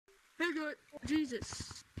Hey guys,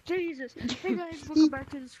 Jesus. Hey guys, welcome back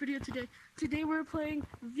to this video today. Today we're playing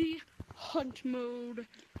the hunt mode.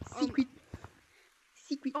 Secret.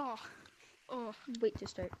 Wait to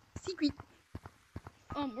start. Secret.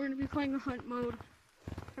 We're gonna be playing the hunt mode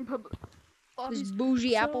in public. This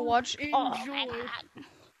bougie Apple Watch. Enjoy. Oh,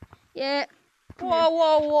 yeah.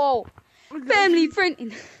 Whoa. Family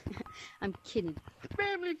friendly. I'm kidding.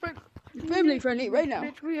 Family friendly. Family friendly right now.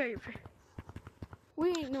 Bitch, we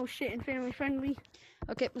ain't no shit in family friendly.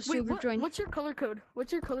 Okay, let's do a group join. What's your color code?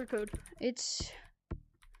 It's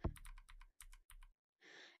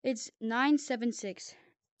 976.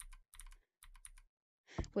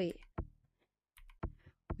 Wait.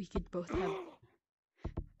 We could both have.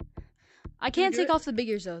 I can't take off the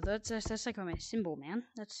biggers though. That's like my symbol, man.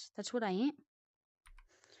 That's what I ain't.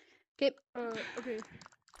 Okay. Okay.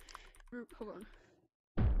 Group, hold on.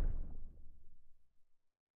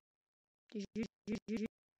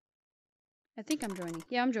 I think I'm joining.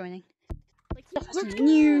 Yeah, I'm joining. Let's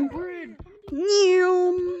New.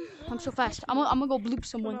 New. I'm so fast. I'm gonna go bloop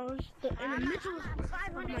someone. In the middle of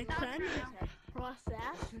my plan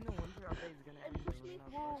process.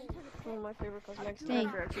 One of my favorite cosmetics. Dang.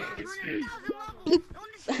 Bloop.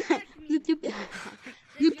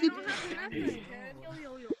 Bloop.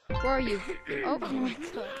 Where are you? Oh, no.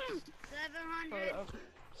 700.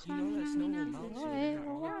 You know that snow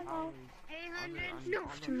will melt. 800. No.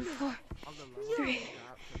 2, 4, 3,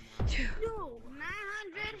 2.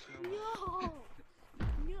 900.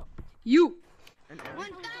 You.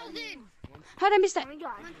 1,000. How'd I miss that?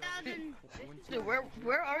 1,000. Dude,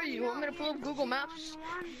 where are you? You want me to pull up Google Maps?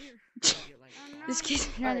 This kid's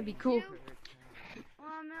trying to be cool.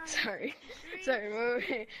 Sorry.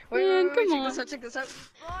 Wait, Man, come on. Check this out.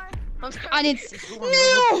 I'm sorry. I didn't.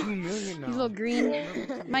 No! You little green.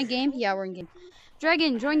 My game? Yeah, we're in game.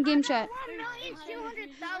 Dragon, join game chat.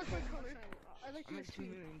 1,200,000. I'm at 2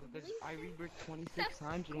 million because I rebirth 26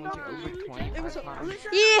 times and once you're over 25 times.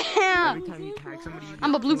 Yeah! Every time you tag somebody, you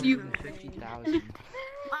I'ma bloop you. 250,000. I'm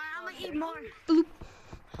gonna eat more. Bloop.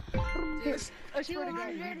 I swear to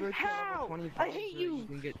God. Rebirth How? over 25, I hate you. You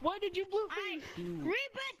can get Why did you bloop me?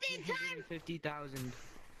 Rebirthday time. 250,000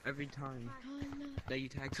 every time that you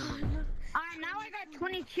tag somebody. Alright, now I got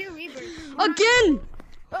 22 rebirths. Again!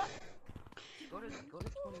 Go to 25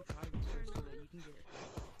 so that you can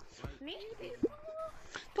get. Me?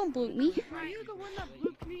 Don't bloop me. Are you the one that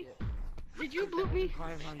blooped me? Did you bloop me?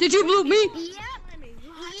 500. Did you bloop me? Yep.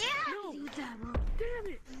 Yeah. No. Damn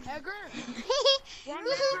it. Edgar. No.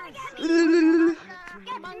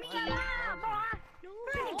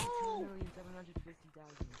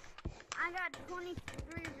 2,750,000. I got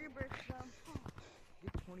 23 rebirths though.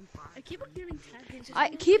 Get 25. I keep on getting tagged. I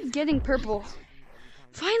keep getting purple.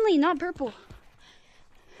 Finally, not purple.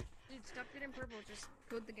 Dude, stop getting purple. Just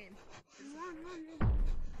code the game.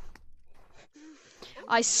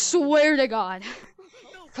 I swear to God.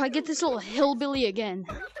 If I get this little hillbilly again.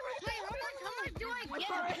 Wait, how much do I get?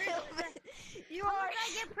 You are. I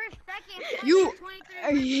get per second. You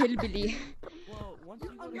are hillbilly. Well, once you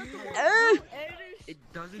go to it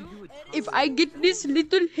doesn't do it. If I get this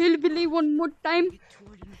little hillbilly one more time.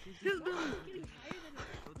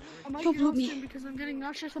 I might Don't get bloop off me. soon because I'm getting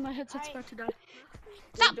nauseous and my headset's about to die.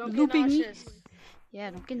 Stop Don't get looping me. nauseous. Yeah,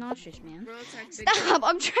 don't get nauseous, man. Bro, tag big Stop!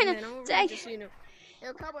 I'm trying man, to I'm over tag. here, just so you know.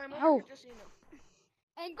 Yo, Cowboy, I'm Ow. over here, just so you know.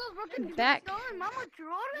 Ankles broken. Back. Stolen. Mama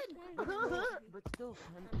Jordan. But still,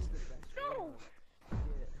 Hunt is the best. No.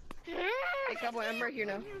 Hey, Cowboy, I'm right here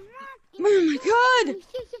now. Oh my God!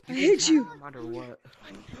 I hate you. No matter what.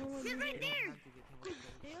 He's right there.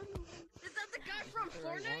 Is that the guy from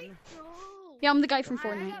Fortnite? Yeah, I'm the guy from I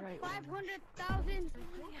Fortnite. got 500,000.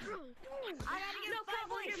 I gotta get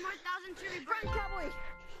 500 more thousand to rebirth. Cowboy.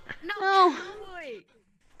 No, Cowboy.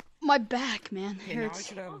 my back, man, Okay, now I hurts.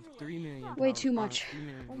 should have 3 million. Way too much. 3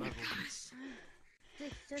 million Oh my levels.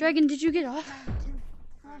 gosh. Dragon, did you get off?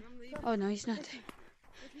 Oh no, he's not.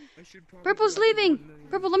 I should probably Purple's get up to leaving. 1 million.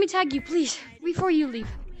 Purple, let me tag you, please, before you leave.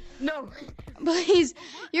 No. Please,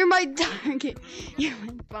 you're my target. You're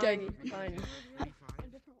my target. Fine.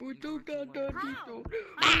 How?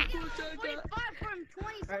 I got 25 from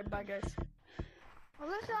 20. Alright, bye, guys.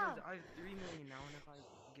 Alyssa. Because I have 3 million now, and if I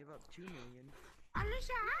give up 2 million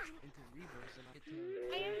Alyssa. into rebirth, then I get to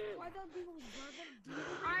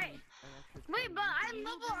Alright. an extra Wait, but I'm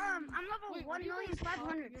level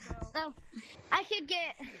 1,500,000. So I could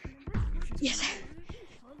get. Yes.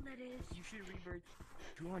 You should rebirth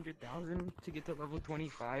 200,000 to get to level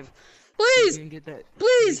 25. Please, You can get that.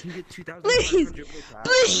 please, You can get 2,500 please, with that.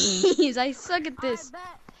 please. I suck at this. I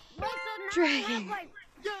bet. Wait, so now I Dragon. have like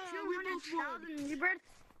 200,000 rebirths.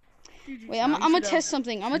 Wait, I'm gonna test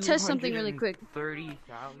something. I'm gonna test something really quick.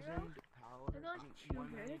 30,000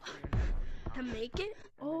 To make it?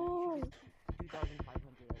 Oh. 2,500.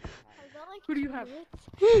 Who do you have?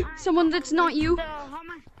 Someone that's not you. So, how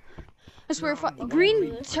much? I swear, if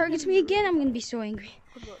Green targets me again, I'm gonna be so angry.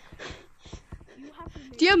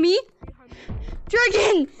 Do you have me?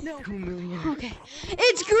 Dragon! No. 2 million. Okay.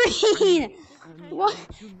 It's Green! What?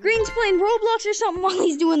 Green's playing Roblox or something while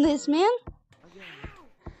he's doing this, man.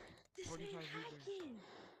 With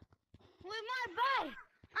my bad.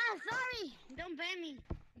 I'm sorry. Don't ban me.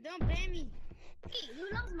 Don't ban me. Hey, who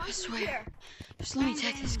loves my I swear. Just let me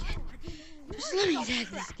tag this kid. Just let me tag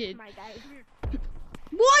this kid. My guy.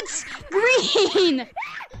 What? Green!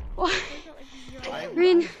 What?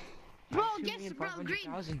 Green. Bro, guess, bro, Green,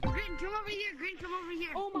 come over here, Green, come over here.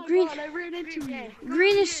 Oh my Green. god, I ran into you.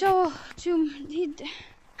 Green is so too.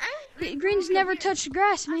 Green's never touched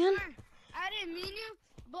grass, man. I didn't mean you,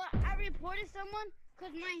 but I reported someone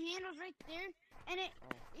because my hand was right there, and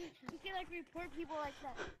you can like report people like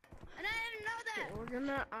that. And I didn't know that. We're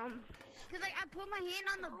gonna, Cause like I put my hand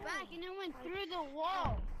on the back and it went through the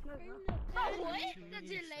wall. Oh, what? The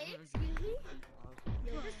delay? Excuse me?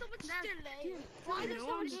 There's so much delay. Why there's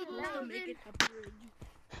so much to make delay? it a bridge.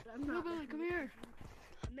 I'm not. Billy, come here.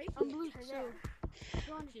 I'm blue, so.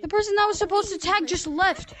 The person that was supposed to tag just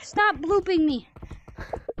left. Stop blooping me.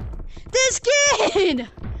 This kid!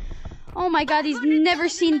 Oh my god, he's never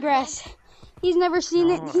seen grass. He's never seen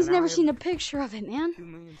it. He's never seen a picture of it, man.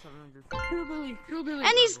 2,700,000. Hillbilly. And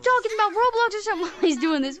he's talking about Roblox or something while he's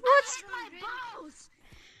doing this. What? My balls!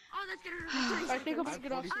 Oh, that's gonna hurt. I think I'm gonna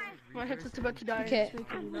get off. My headset's about to die. Okay.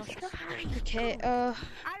 Okay, I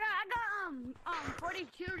got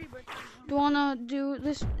 42 rebirths. do you wanna do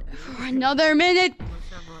this for another minute?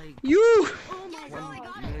 You! Oh my god, I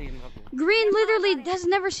got it. 1 million level. Green literally has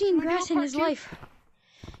never seen grass in his life.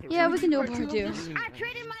 Yeah, we can do a part two. I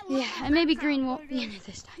traded my Yeah, and maybe Green won't be in it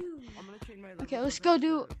this time. I'm gonna trade my level Okay, for let's go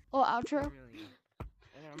do a outro. million.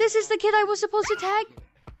 This is the kid I was supposed to tag.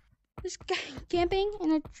 This guy camping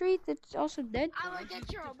in a tree that's also dead. I'm gonna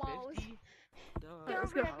get your balls.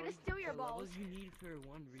 let's go. I'm gonna steal your balls. You need for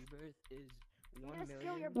one rebirth is 1 gonna steal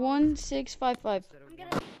your million. balls. 1655. instead of I'm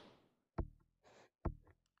gonna.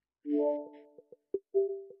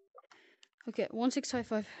 Okay,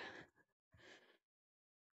 1655.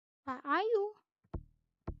 Are you?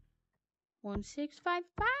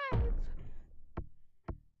 1655.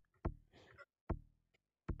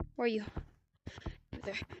 Where are you? Over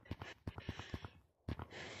there.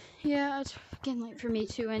 Yeah, it's getting late for me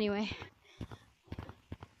too anyway.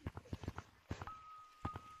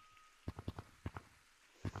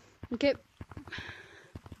 Okay.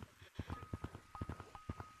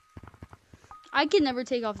 I can never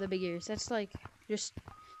take off the big ears. That's like, just,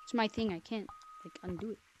 it's my thing. I can't, like,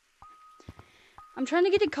 undo it. I'm trying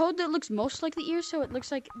to get a code that looks most like the ears, so it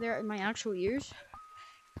looks like they're my actual ears.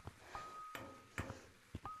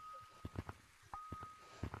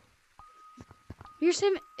 You're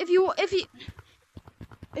saving, if you want to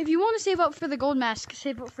save up for the gold mask,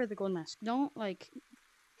 save up for the gold mask. Don't, like...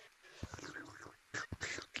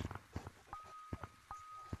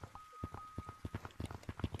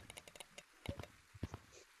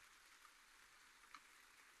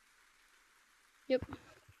 Yep.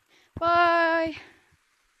 Bye.